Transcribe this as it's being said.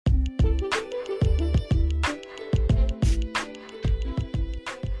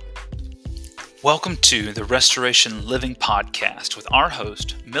Welcome to the Restoration Living Podcast with our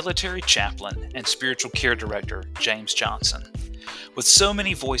host, military chaplain and spiritual care director, James Johnson. With so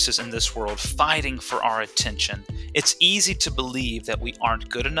many voices in this world fighting for our attention, it's easy to believe that we aren't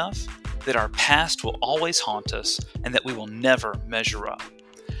good enough, that our past will always haunt us, and that we will never measure up.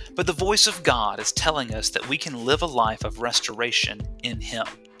 But the voice of God is telling us that we can live a life of restoration in Him.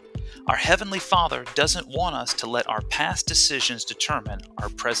 Our Heavenly Father doesn't want us to let our past decisions determine our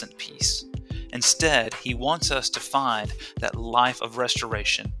present peace. Instead, He wants us to find that life of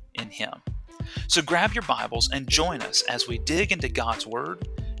restoration in Him. So grab your Bibles and join us as we dig into God's Word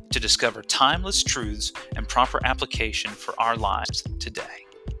to discover timeless truths and proper application for our lives today.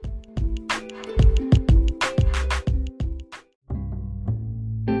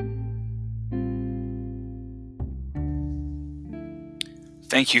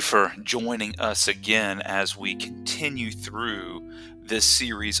 Thank you for joining us again as we continue through this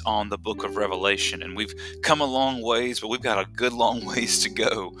series on the book of Revelation. And we've come a long ways, but we've got a good long ways to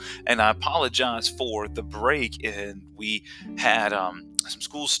go. And I apologize for the break. And we had some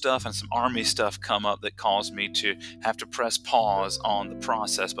school stuff and some Army stuff come up that caused me to have to press pause on the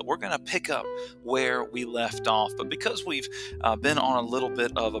process. But we're going to pick up where we left off. But because we've been on a little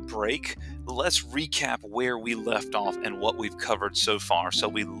bit of a break, let's recap where we left off and what we've covered so far. So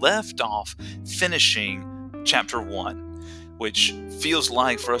we left off finishing chapter 1. Which feels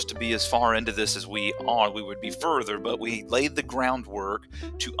like for us to be as far into this as we are, we would be further, but we laid the groundwork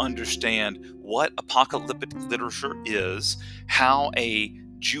to understand what apocalyptic literature is, how a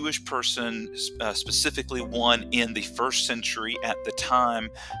Jewish person, specifically one in the first century at the time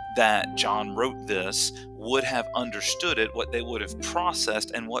that John wrote this, would have understood it, what they would have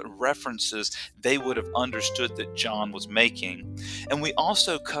processed, and what references they would have understood that John was making. And we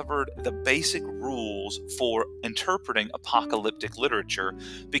also covered the basic rules for interpreting apocalyptic literature,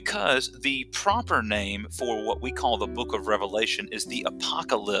 because the proper name for what we call the book of Revelation is the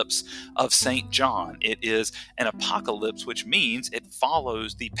Apocalypse of St. John. It is an apocalypse, which means it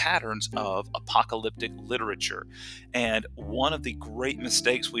follows the patterns of apocalyptic literature. And one of the great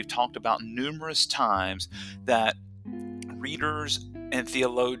mistakes we've talked about numerous times that readers and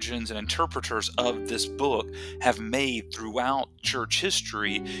theologians and interpreters of this book have made throughout church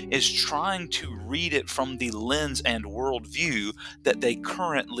history is trying to read it from the lens and worldview that they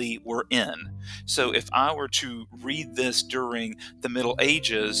currently were in. So if I were to read this during the Middle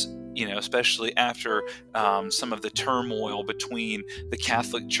Ages, especially after some of the turmoil between the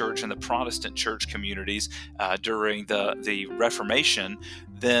Catholic Church and the Protestant church communities during the Reformation,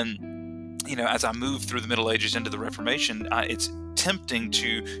 then as I move through the Middle Ages into the Reformation, it's tempting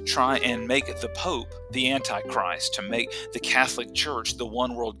to try and make the Pope the Antichrist, to make the Catholic Church the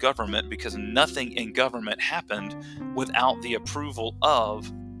one world government, because nothing in government happened without the approval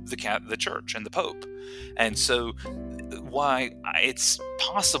of the Church and the Pope. And so why it's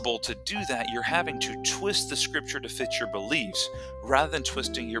possible to do that, you're having to twist the scripture to fit your beliefs rather than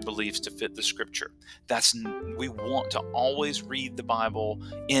twisting your beliefs to fit the scripture. We want to always read the Bible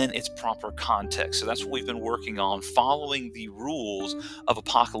in its proper context. So that's what we've been working on, following the rules of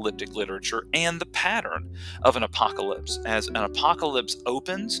apocalyptic literature and the pattern of an apocalypse. As an apocalypse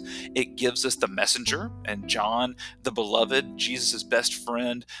opens, it gives us the messenger, and John, the beloved, Jesus' best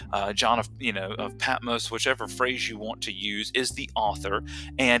friend, John of Patmos, whichever phrase you want to use, is the author,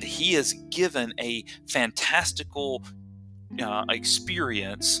 and he is given a fantastical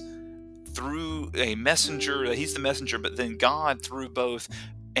experience through a messenger. He's the messenger, but then God, through both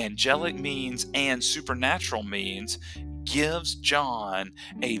angelic means and supernatural means, gives John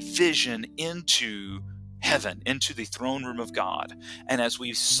a vision into heaven, into the throne room of God. And as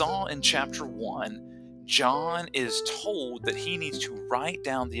we saw in chapter 1, John is told that he needs to write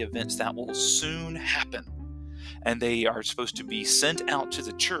down the events that will soon happen. And they are supposed to be sent out to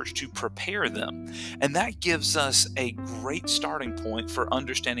the church to prepare them. And that gives us a great starting point for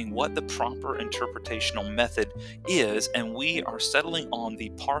understanding what the proper interpretational method is. And we are settling on the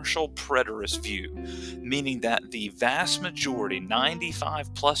partial preterist view, meaning that the vast majority,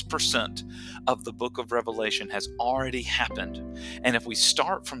 95+% of the book of Revelation has already happened. And if we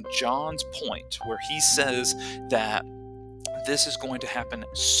start from John's point, where he says that this is going to happen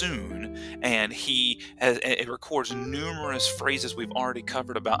soon, and it records numerous phrases we've already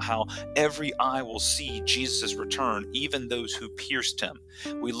covered about how every eye will see Jesus' return, even those who pierced him.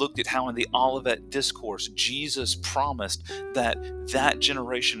 We looked at how in the Olivet Discourse, Jesus promised that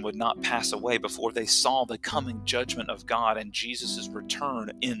generation would not pass away before they saw the coming judgment of God and Jesus'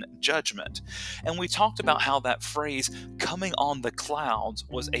 return in judgment. And we talked about how that phrase, coming on the clouds,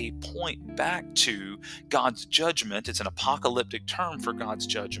 was a point back to God's judgment. It's an apocalyptic apocalyptic term for God's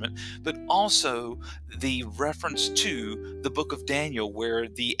judgment, but also the reference to the book of Daniel, where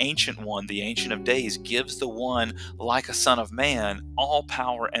the Ancient One, the Ancient of Days, gives the one like a son of man all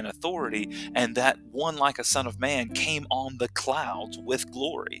power and authority, and that one like a son of man came on the clouds with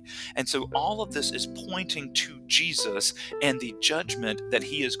glory. And so all of this is pointing to Jesus and the judgment that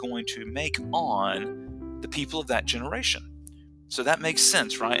he is going to make on the people of that generation. So that makes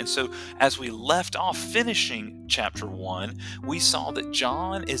sense, right? And so as we left off finishing chapter 1, we saw that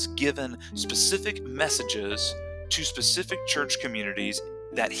John is given specific messages to specific church communities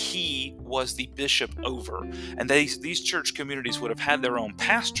that he was the bishop over. And these church communities would have had their own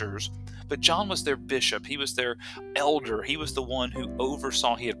pastors, but John was their bishop. He was their elder. He was the one who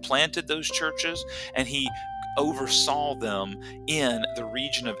oversaw. He had planted those churches, and he oversaw them in the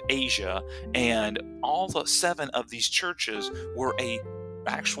region of Asia, and all 7 of these churches were a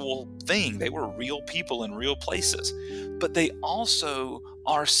actual thing. They were real people in real places, but they also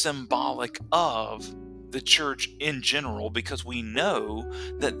are symbolic of the church in general, because we know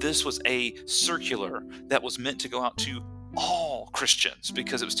that this was a circular that was meant to go out to all Christians,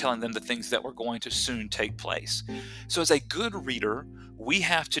 because it was telling them the things that were going to soon take place. So as a good reader, we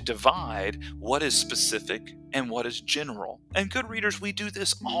have to divide what is specific and what is general. And good readers, we do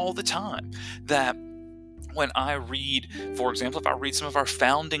this all the time. That when I read, for example, if I read some of our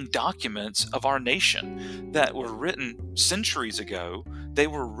founding documents of our nation that were written centuries ago, they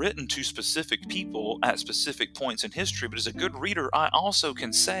were written to specific people at specific points in history. But as a good reader, I also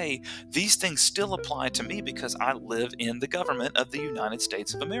can say these things still apply to me because I live in the government of the United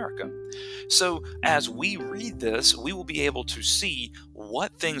States of America. So as we read this, we will be able to see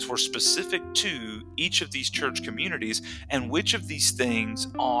what things were specific to each of these church communities and which of these things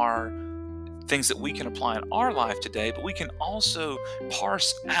are things that we can apply in our life today, but we can also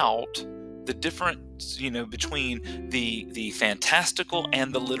parse out the difference, between the fantastical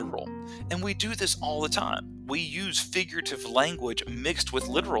and the literal. And we do this all the time. We use figurative language mixed with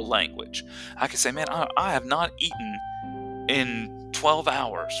literal language. I could say, man, I have not eaten in 12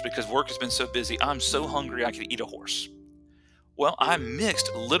 hours because work has been so busy. I'm so hungry I could eat a horse. Well, I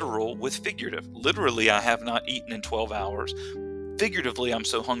mixed literal with figurative. Literally, I have not eaten in 12 hours. Figuratively, I'm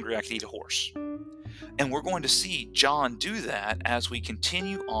so hungry I could eat a horse. And we're going to see John do that as we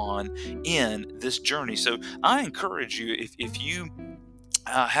continue on in this journey. So I encourage you, if you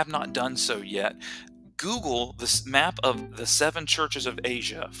have not done so yet, Google this map of the 7 churches of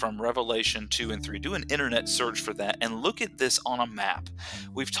Asia from Revelation 2 and 3. Do an internet search for that and look at this on a map.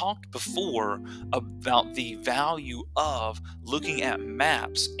 We've talked before about the value of looking at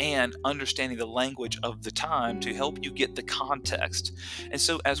maps and understanding the language of the time to help you get the context. And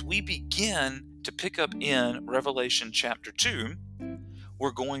so as we begin to pick up in Revelation chapter 2,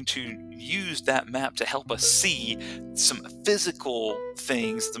 we're going to use that map to help us see some physical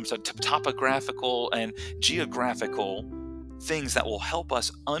things, some topographical and geographical things that will help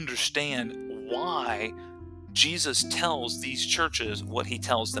us understand why Jesus tells these churches what he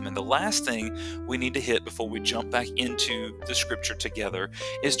tells them. And the last thing we need to hit before we jump back into the scripture together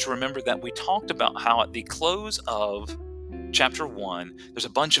is to remember that we talked about how at the close of chapter 1, there's a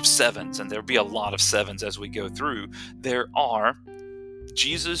bunch of 7s, and there'll be a lot of 7s as we go through. There are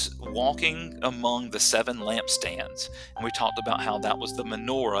Jesus walking among the 7 lampstands, and we talked about how that was the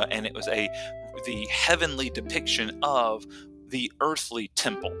menorah, and it was the heavenly depiction of the earthly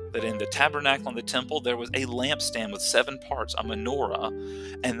temple. That in the tabernacle and the temple there was a lampstand with 7 parts, a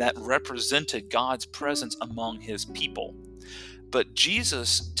menorah, and that represented God's presence among his people. But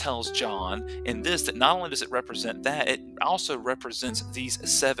Jesus tells John in this that not only does it represent that, it also represents these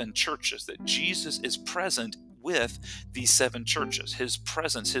 7 churches, that Jesus is present with these 7 churches. His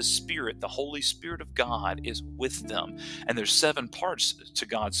presence, his spirit, the Holy Spirit of God is with them. And there's 7 parts to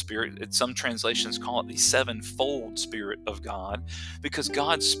God's spirit. Some translations call it the 7-fold Spirit of God, because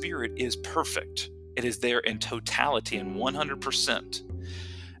God's spirit is perfect. It is there in totality and 100%.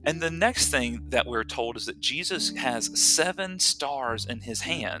 And the next thing that we're told is that Jesus has 7 stars in his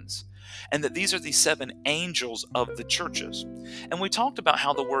hands, and that these are the 7 angels of the churches. And we talked about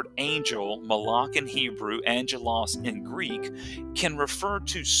how the word angel, malak in Hebrew, angelos in Greek, can refer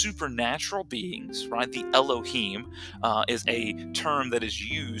to supernatural beings, right? The Elohim is a term that is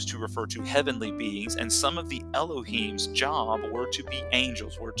used to refer to heavenly beings, and some of the Elohim's job were to be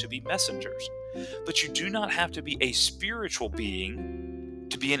angels, were to be messengers. But you do not have to be a spiritual being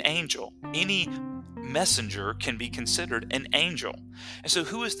to be an angel. Any messenger can be considered an angel. And so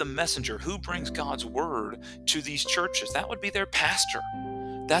who is the messenger? Who brings God's word to these churches? That would be their pastor.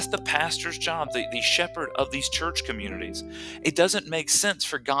 That's the pastor's job, the shepherd of these church communities. It doesn't make sense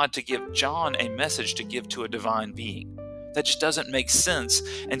for God to give John a message to give to a divine being. That just doesn't make sense.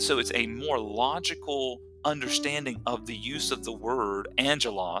 And so it's a more logical understanding of the use of the word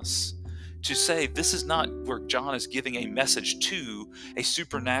angelos to say this is not where John is giving a message to a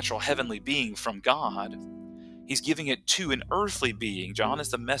supernatural heavenly being from God. He's giving it to an earthly being. John is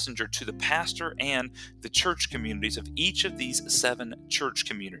the messenger to the pastor and the church communities of each of these 7 church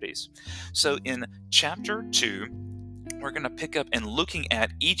communities. So in chapter 2, we're going to pick up and looking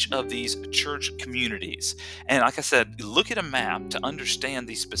at each of these church communities. And like I said, look at a map to understand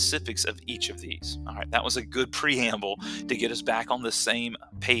the specifics of each of these. All right, that was a good preamble to get us back on the same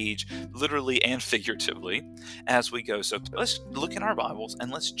page, literally and figuratively, as we go. So let's look in our Bibles and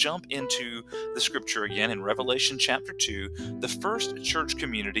let's jump into the scripture again in Revelation chapter 2. The first church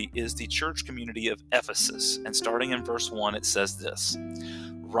community is the church community of Ephesus. And starting in verse 1, it says this: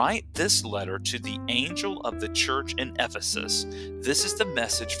 "Write this letter to the angel of the church in Ephesus. This is the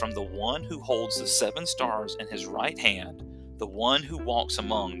message from the one who holds the 7 stars in his right hand, the one who walks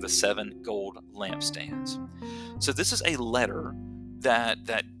among the 7 gold lampstands." So this is a letter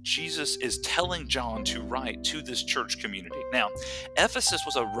that Jesus is telling John to write to this church community. Now, Ephesus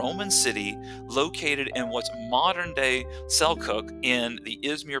was a Roman city located in what's modern-day Selçuk in the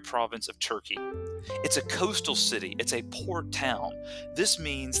Izmir province of Turkey. It's a coastal city. It's a port town. This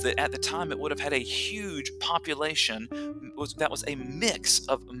means that at the time it would have had a huge population that was a mix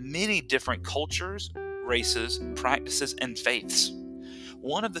of many different cultures, races, practices, and faiths.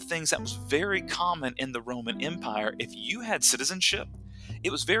 One of the things that was very common in the Roman Empire, if you had citizenship,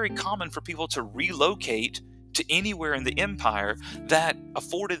 it was very common for people to relocate to anywhere in the empire that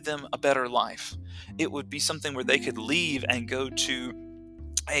afforded them a better life. It would be something where they could leave and go to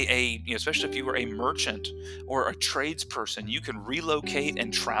especially if you were a merchant or a tradesperson, you could relocate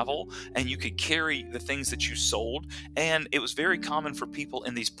and travel, and you could carry the things that you sold. And it was very common for people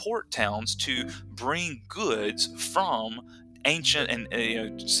in these port towns to bring goods from ancient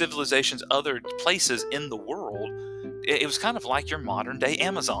and civilizations, other places in the world. It was kind of like your modern day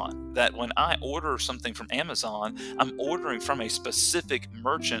Amazon, that when I order something from Amazon, I'm ordering from a specific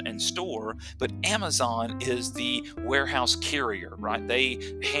merchant and store, but Amazon is the warehouse carrier, right?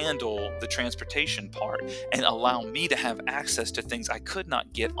 They handle the transportation part and allow me to have access to things I could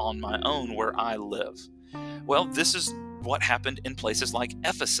not get on my own where I live. Well, this is what happened in places like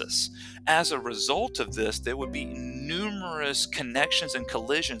Ephesus. As a result of this, there would be numerous connections and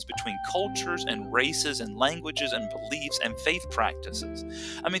collisions between cultures and races and languages and beliefs and faith practices.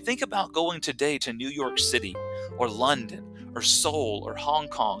 I mean, think about going today to New York City or London or Seoul or Hong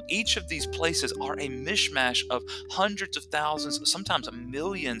Kong. Each of these places are a mishmash of hundreds of thousands, sometimes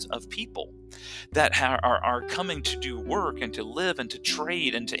millions of people that are coming to do work and to live and to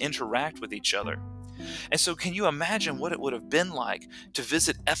trade and to interact with each other. And so can you imagine what it would have been like to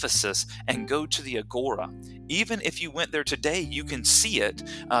visit Ephesus and go to the Agora? Even if you went there today, you can see it,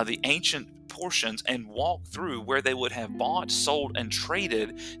 the ancient portions, and walk through where they would have bought, sold, and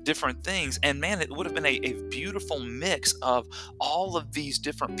traded different things. And man, it would have been a beautiful mix of all of these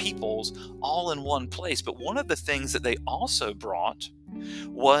different peoples all in one place. But one of the things that they also brought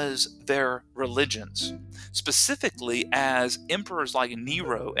was their religions. Specifically, as emperors like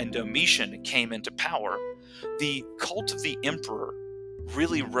Nero and Domitian came into power, the cult of the emperor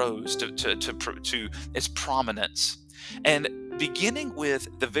really rose to its prominence. And beginning with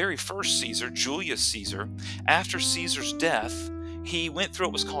the very first Caesar, Julius Caesar, after Caesar's death, he went through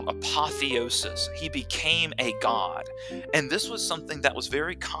what was called apotheosis. He became a god. And this was something that was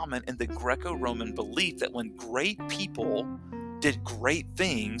very common in the Greco-Roman belief, that when great people did great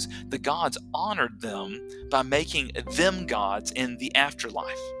things, the gods honored them by making them gods in the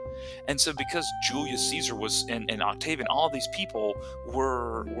afterlife. And so because Julius Caesar was and Octavian, all these people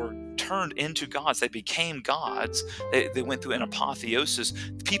were turned into gods. They became gods. They went through an apotheosis.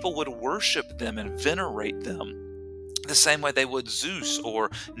 People would worship them and venerate them the same way they would Zeus or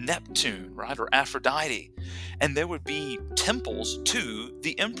Neptune, right, or Aphrodite. And there would be temples to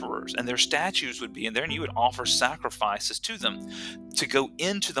the emperors, and their statues would be in there, and you would offer sacrifices to them to go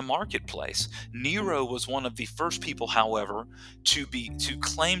into the marketplace. Nero was one of the first people, however, to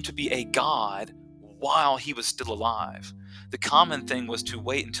claim to be a god while he was still alive. The common thing was to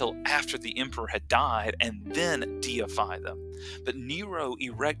wait until after the emperor had died and then deify them. But Nero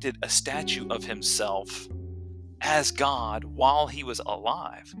erected a statue of himself as God while he was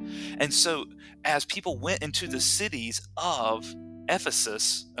alive. And so as people went into the cities of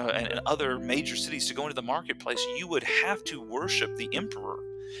Ephesus and other major cities to go into the marketplace, you would have to worship the emperor.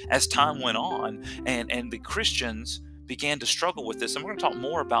 As time went on, and the Christians began to struggle with this, and we're going to talk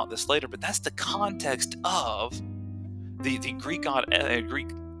more about this later, but that's the context of the Greek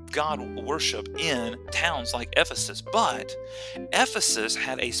God worship in towns like Ephesus. But Ephesus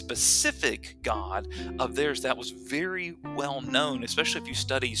had a specific god of theirs that was very well known. Especially if you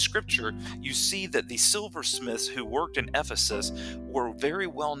study scripture, you see that the silversmiths who worked in Ephesus were very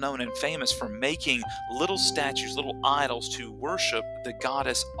well known and famous for making little statues, little idols to worship the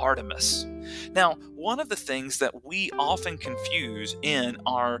goddess Artemis. Now, one of the things that we often confuse in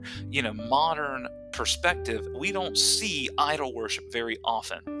our, modern perspective, we don't see idol worship very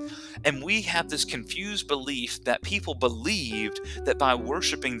often. And we have this confused belief that people believed that by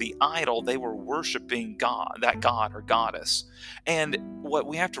worshiping the idol, they were worshiping God, that god or goddess. And what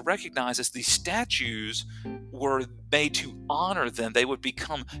we have to recognize is these statues were made to honor them. They would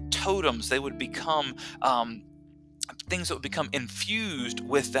become totems. They would become things that would become infused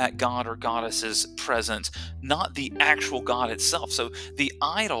with that god or goddess's presence, not the actual god itself. So the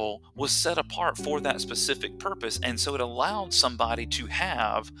idol was set apart for that specific purpose, and so it allowed somebody to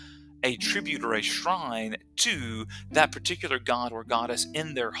have a tribute or a shrine to that particular god or goddess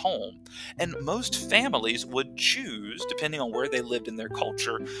in their home. And most families would choose, depending on where they lived in their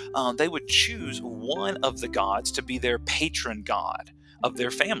culture, they would choose one of the gods to be their patron god of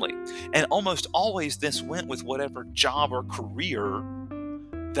their family. And almost always this went with whatever job or career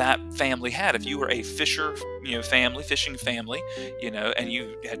that family had. If you were a fisher, fishing family, and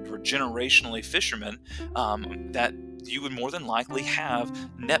were generationally fishermen, that you would more than likely have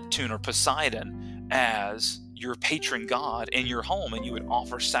Neptune or Poseidon as your patron god in your home, and you would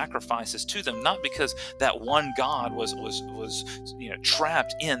offer sacrifices to them, not because that one god was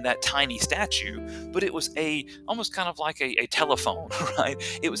trapped in that tiny statue, but it was almost kind of like a telephone, right?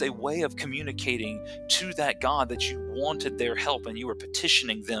 It was a way of communicating to that god that you wanted their help and you were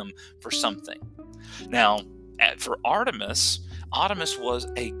petitioning them for something. Now, for Artemis was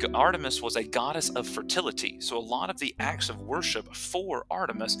a goddess of fertility. So a lot of the acts of worship for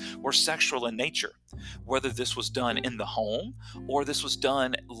Artemis were sexual in nature, whether this was done in the home or this was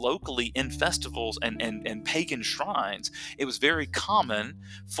done locally in festivals and pagan shrines. It was very common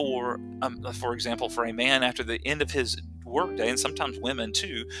for example, for a man after the end of his workday, and sometimes women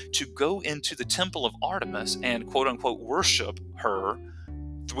too, to go into the temple of Artemis and quote unquote worship her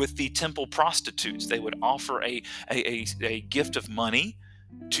with the temple prostitutes. They would offer a gift of money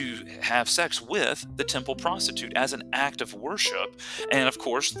to have sex with the temple prostitute as an act of worship. And of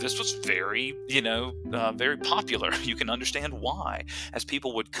course, this was very, very popular. You can understand why. As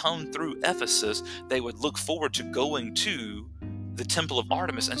people would come through Ephesus, they would look forward to going to the temple of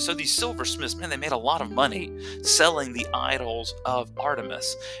Artemis. And so these silversmiths, man, they made a lot of money selling the idols of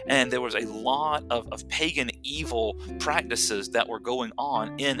Artemis. And there was a lot of pagan evil practices that were going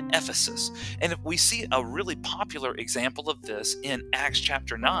on in Ephesus. And we see a really popular example of this in Acts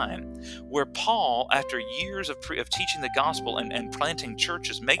chapter 9, where Paul, after years of teaching the gospel and planting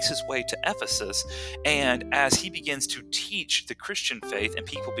churches, makes his way to Ephesus. And as he begins to teach the Christian faith and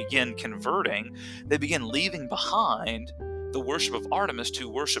people begin converting, they begin leaving behind the worship of Artemis to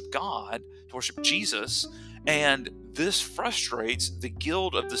worship God, to worship Jesus. And this frustrates the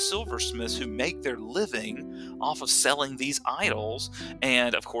guild of the silversmiths who make their living off of selling these idols.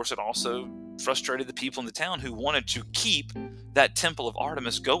 And of course, it also frustrated the people in the town who wanted to keep that temple of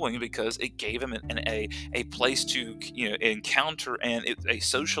Artemis going because it gave them a place to encounter and a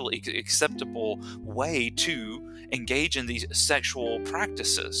socially acceptable way to engage in these sexual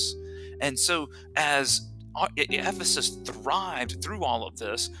practices. And so as Ephesus thrived through all of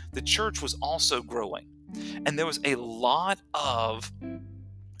this, the church was also growing. And there was a lot of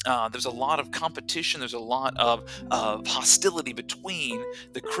competition. There's a lot of hostility between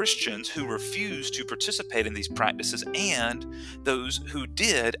the Christians who refused to participate in these practices and those who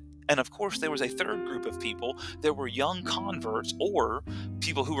did. And of course, there was a third group of people. There were young converts or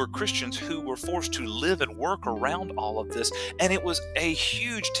people who were Christians who were forced to live and work around all of this. And it was a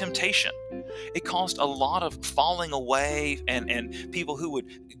huge temptation. It caused a lot of falling away and people who would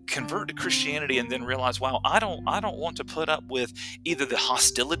convert to Christianity and then realize, wow, I don't want to put up with either the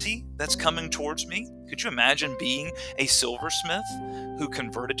hostility that's coming towards me. Could you imagine being a silversmith who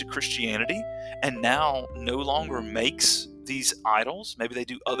converted to Christianity and now no longer makes these idols? Maybe they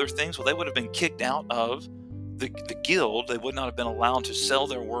do other things. Well, they would have been kicked out of the guild. They would not have been allowed to sell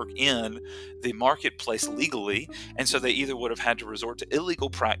their work in the marketplace legally, and so they either would have had to resort to illegal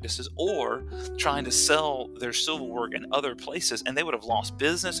practices or trying to sell their silverwork in other places, and they would have lost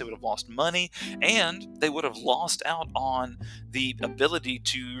business, they would have lost money, and they would have lost out on the ability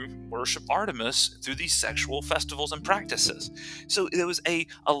to worship Artemis through these sexual festivals and practices. So there was a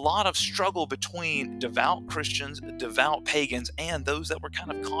lot of struggle between devout Christians, devout pagans, and those that were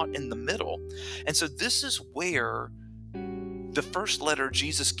kind of caught in the middle. And so this is where The first letter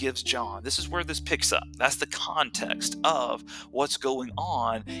Jesus gives John, this is where this picks up. That's the context of what's going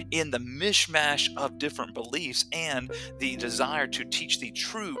on in the mishmash of different beliefs and the desire to teach the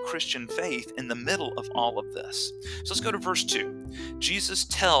true Christian faith in the middle of all of this. So let's go to verse 2. Jesus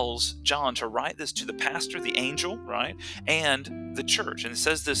tells John to write this to the pastor, the angel, right, and the church. And it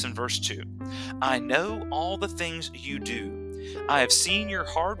says this in verse 2. I know all the things you do. I have seen your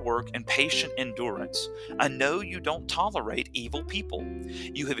hard work and patient endurance. I know you don't tolerate evil people.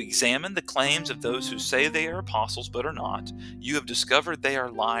 You have examined the claims of those who say they are apostles but are not. You have discovered they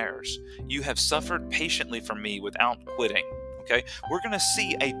are liars. You have suffered patiently for me without quitting. Okay, we're going to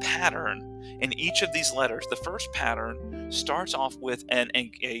see a pattern in each of these letters. The first pattern starts off with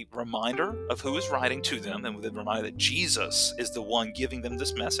a reminder of who is writing to them, and with a reminder that Jesus is the one giving them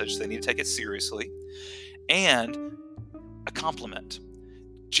this message. They need to take it seriously. And a compliment.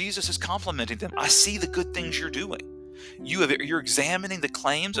 Jesus is complimenting them. I see the good things you're doing. You're examining the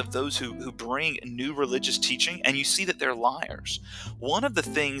claims of those who bring new religious teaching, and you see that they're liars. One of the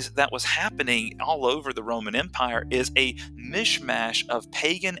things that was happening all over the Roman Empire is a mishmash of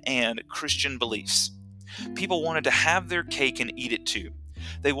pagan and Christian beliefs. People wanted to have their cake and eat it too.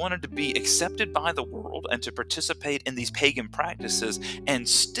 They wanted to be accepted by the world and to participate in these pagan practices and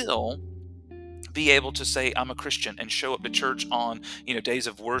still be able to say, I'm a Christian, and show up to church on days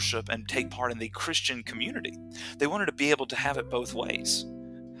of worship and take part in the Christian community. They wanted to be able to have it both ways.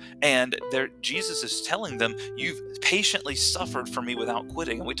 And Jesus is telling them, you've patiently suffered for me without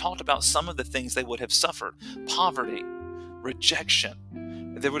quitting. And we talked about some of the things they would have suffered: poverty,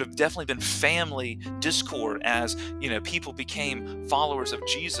 rejection. There would have definitely been family discord as people became followers of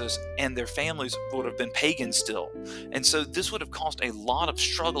Jesus, and their families would have been pagan still. And so this would have caused a lot of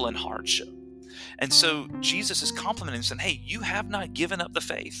struggle and hardship. And so Jesus is complimenting, saying, hey, you have not given up the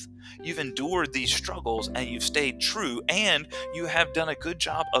faith. You've endured these struggles and you've stayed true, and you have done a good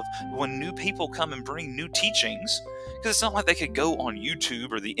job of when new people come and bring new teachings, because it's not like they could go on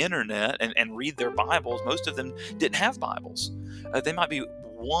YouTube or the internet and read their Bibles. Most of them didn't have Bibles. They might be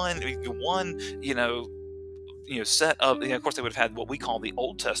one set of, of course they would have had what we call the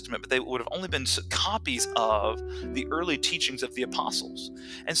Old Testament, but they would have only been copies of the early teachings of the apostles.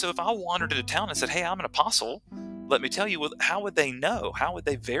 And so if I wandered into town and said, hey, I'm an apostle, let me tell you, well, how would they know? How would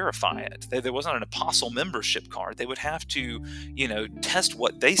they verify it? There wasn't an apostle membership card. They would have to, test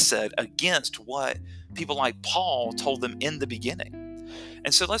what they said against what people like Paul told them in the beginning.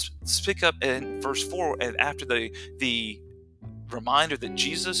 And so let's pick up in verse 4, and after the reminder that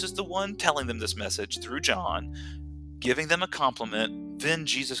Jesus is the one telling them this message through John, giving them a compliment, then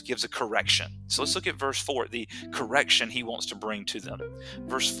Jesus gives a correction. So let's look at verse 4, the correction he wants to bring to them.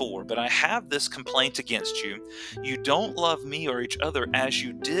 Verse 4, but I have this complaint against you. You don't love me or each other as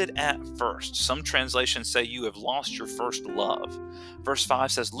you did at first. Some translations say you have lost your first love. Verse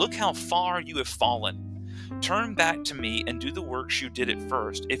 5 says, look how far you have fallen. Turn back to me and do the works you did at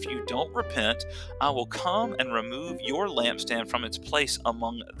first. If you don't repent, I will come and remove your lampstand from its place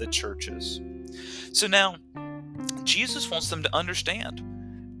among the churches. So now, Jesus wants them to understand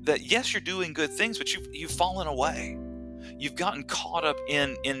that yes, you're doing good things, but you've fallen away. You've gotten caught up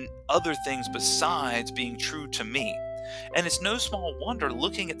in other things besides being true to me. And it's no small wonder,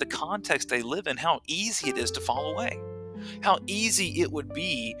 looking at the context they live in, how easy it is to fall away. How easy it would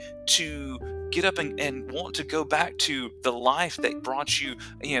be to get up and want to go back to the life that brought you,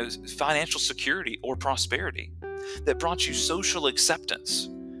 financial security or prosperity, that brought you social acceptance.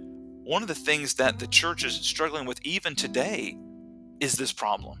 One of the things that the church is struggling with even today is this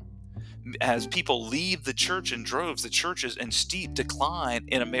problem. As people leave the church in droves, the church is in steep decline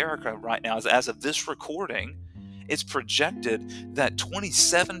in America right now. As of this recording, it's projected that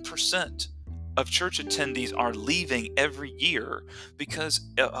 27% of church attendees are leaving every year because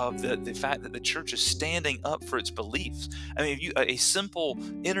of the fact that the church is standing up for its beliefs. I mean, a simple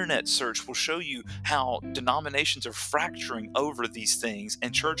internet search will show you how denominations are fracturing over these things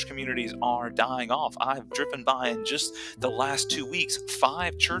and church communities are dying off. I've driven by in just the last 2 weeks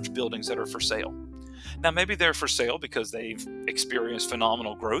 5 church buildings that are for sale. Now, maybe they're for sale because they've experienced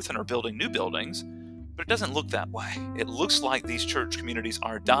phenomenal growth and are building new buildings, but it doesn't look that way. It looks like these church communities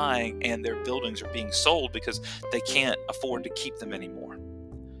are dying and their buildings are being sold because they can't afford to keep them anymore.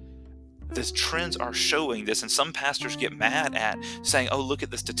 These trends are showing this, and some pastors get mad at saying, oh, look at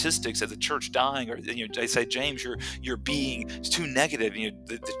the statistics of the church dying, or they say, James, you're being too negative.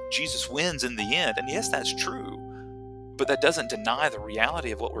 Jesus wins in the end. And yes, that's true, but that doesn't deny the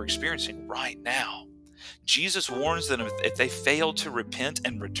reality of what we're experiencing right now. Jesus warns them if they fail to repent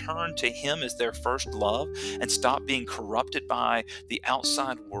and return to him as their first love and stop being corrupted by the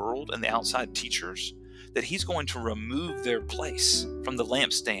outside world and the outside teachers, that he's going to remove their place from the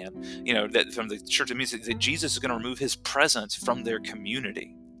lampstand, that from the church of music, that Jesus is going to remove his presence from their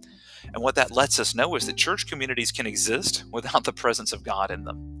community. And what that lets us know is that church communities can exist without the presence of God in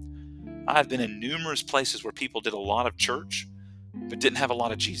them. I've been in numerous places where people did a lot of church, but didn't have a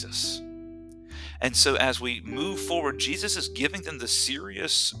lot of Jesus. And so as we move forward, Jesus is giving them the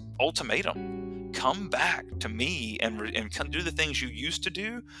serious ultimatum. Come back to me and come do the things you used to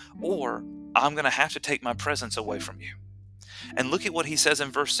do, or I'm going to have to take my presence away from you. And look at what he says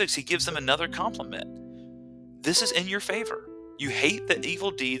in verse 6. He gives them another compliment. This is in your favor. You hate the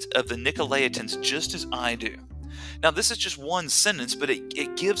evil deeds of the Nicolaitans just as I do. Now, this is just one sentence, but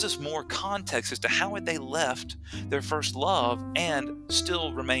it gives us more context as to how they left their first love and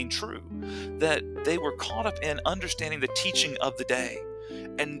still remain true. That they were caught up in understanding the teaching of the day.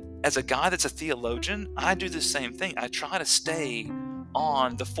 And as a guy that's a theologian, I do the same thing. I try to stay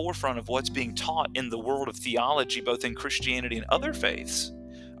on the forefront of what's being taught in the world of theology, both in Christianity and other faiths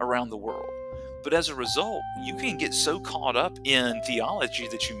around the world. But as a result, you can get so caught up in theology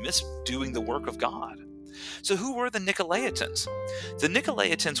that you miss doing the work of God. So who were the Nicolaitans? The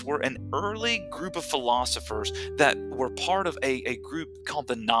Nicolaitans were an early group of philosophers that were part of a group called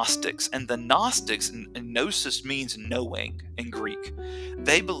the Gnostics. And the Gnostics, and gnosis means knowing in Greek.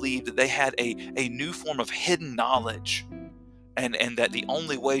 They believed that they had a new form of hidden knowledge. And that the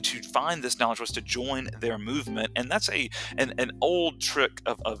only way to find this knowledge was to join their movement. And that's an old trick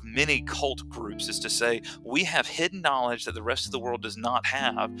of many cult groups, is to say, we have hidden knowledge that the rest of the world does not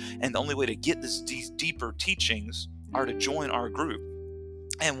have, and the only way to get these deeper teachings are to join our group.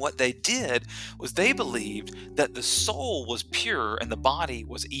 And what they did was they believed that the soul was pure and the body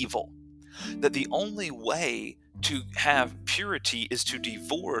was evil. That the only way to have purity is to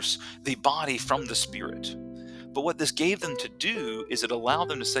divorce the body from the spirit. But what this gave them to do is it allowed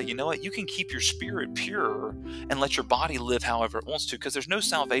them to say, you know what, you can keep your spirit pure and let your body live however it wants to, because there's no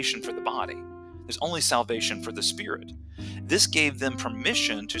salvation for the body. There's only salvation for the spirit. This gave them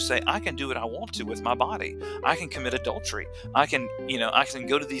permission to say, I can do what I want to with my body. I can commit adultery. I can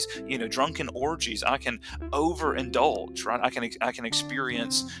go to these, drunken orgies. I can overindulge, right? I can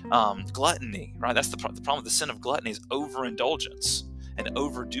experience gluttony, right? That's the problem with the sin of gluttony, is overindulgence and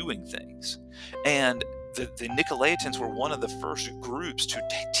overdoing things. And the Nicolaitans were one of the first groups to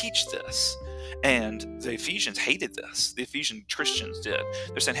teach this. And the Ephesians hated this. The Ephesian Christians did.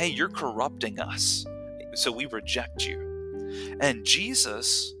 They're saying, hey, you're corrupting us, so we reject you. And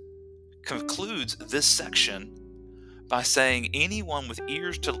Jesus concludes this section by saying, anyone with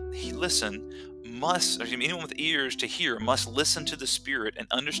ears to listen anyone with ears to hear must listen to the Spirit and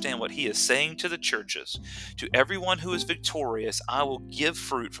understand what he is saying to the churches. To everyone who is victorious, I will give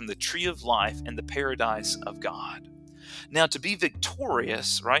fruit from the tree of life in the paradise of God. Now, to be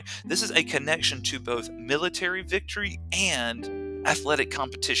victorious, right, this is a connection to both military victory and athletic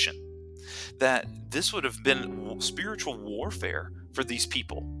competition. That this would have been spiritual warfare for these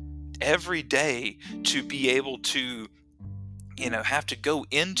people every day, to be able to have to go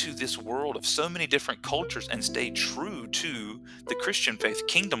into this world of so many different cultures and stay true to the Christian faith,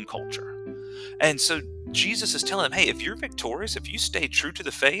 kingdom culture. And so Jesus is telling them, hey, if you're victorious, if you stay true to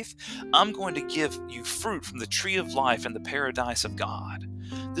the faith, I'm going to give you fruit from the tree of life and the paradise of God.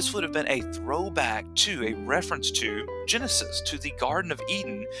 This would have been a throwback to, a reference to Genesis, to the Garden of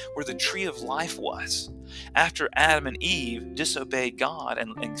Eden, where the tree of life was. After Adam and Eve disobeyed God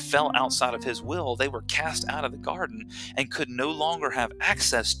and fell outside of his will, they were cast out of the garden and could no longer have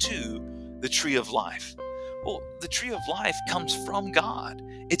access to the tree of life. Well, the tree of life comes from God.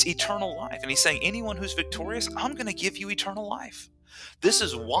 It's eternal life. And he's saying, anyone who's victorious, I'm going to give you eternal life. This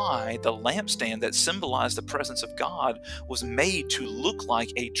is why the lampstand that symbolized the presence of God was made to look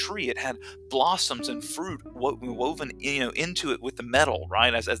like a tree. It had blossoms and fruit woven into it with the metal,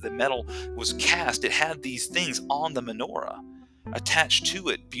 right? As the metal was cast, it had these things on the menorah attached to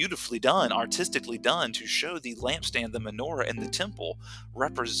it, beautifully done, artistically done, to show the lampstand, the menorah, and the temple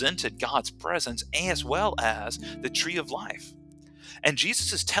represented God's presence, as well as the tree of life. And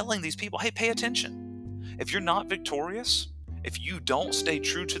Jesus is telling these people, hey, pay attention. If you're not victorious, if you don't stay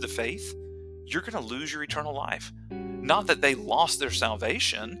true to the faith, you're going to lose your eternal life. Not that they lost their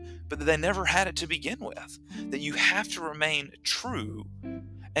salvation, but that they never had it to begin with. That you have to remain true.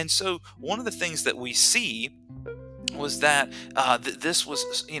 And so one of the things that we see was that this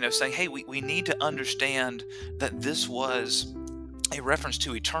was, saying, hey, we need to understand that this was a reference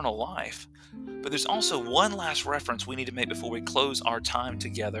to eternal life. But there's also one last reference we need to make before we close our time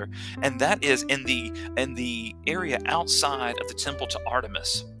together, and that is in the area outside of the temple to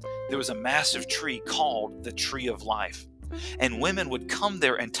Artemis. There was a massive tree called the Tree of Life, and women would come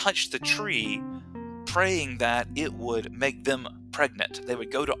there and touch the tree praying that it would make them pregnant. They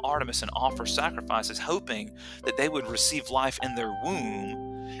would go to Artemis and offer sacrifices, hoping that they would receive life in their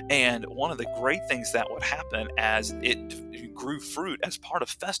womb. And one of the great things that would happen as it grew fruit as part of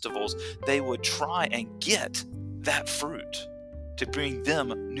festivals, they would try and get that fruit to bring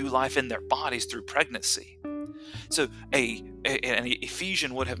them new life in their bodies through pregnancy. So an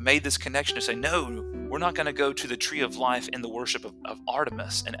Ephesian would have made this connection to say, no, we're not going to go to the tree of life in the worship of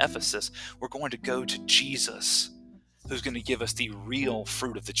Artemis in Ephesus. We're going to go to Jesus, who's going to give us the real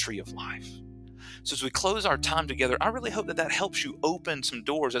fruit of the tree of life. So as we close our time together, I really hope that helps you open some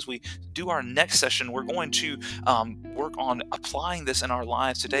doors. As we do our next session, we're going to work on applying this in our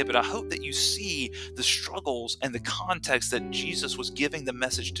lives today, but I hope that you see the struggles and the context that Jesus was giving the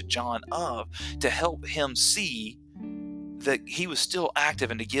message to John of, to help him see that he was still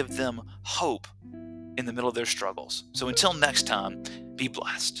active and to give them hope in the middle of their struggles. So until next time, be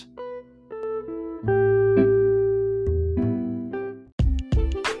blessed.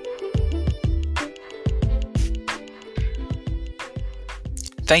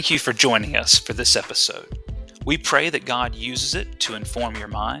 Thank you for joining us for this episode. We pray that God uses it to inform your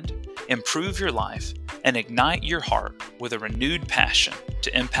mind, improve your life, and ignite your heart with a renewed passion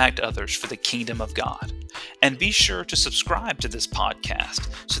to impact others for the kingdom of God. And be sure to subscribe to this podcast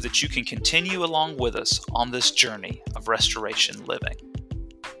so that you can continue along with us on this journey of restoration living.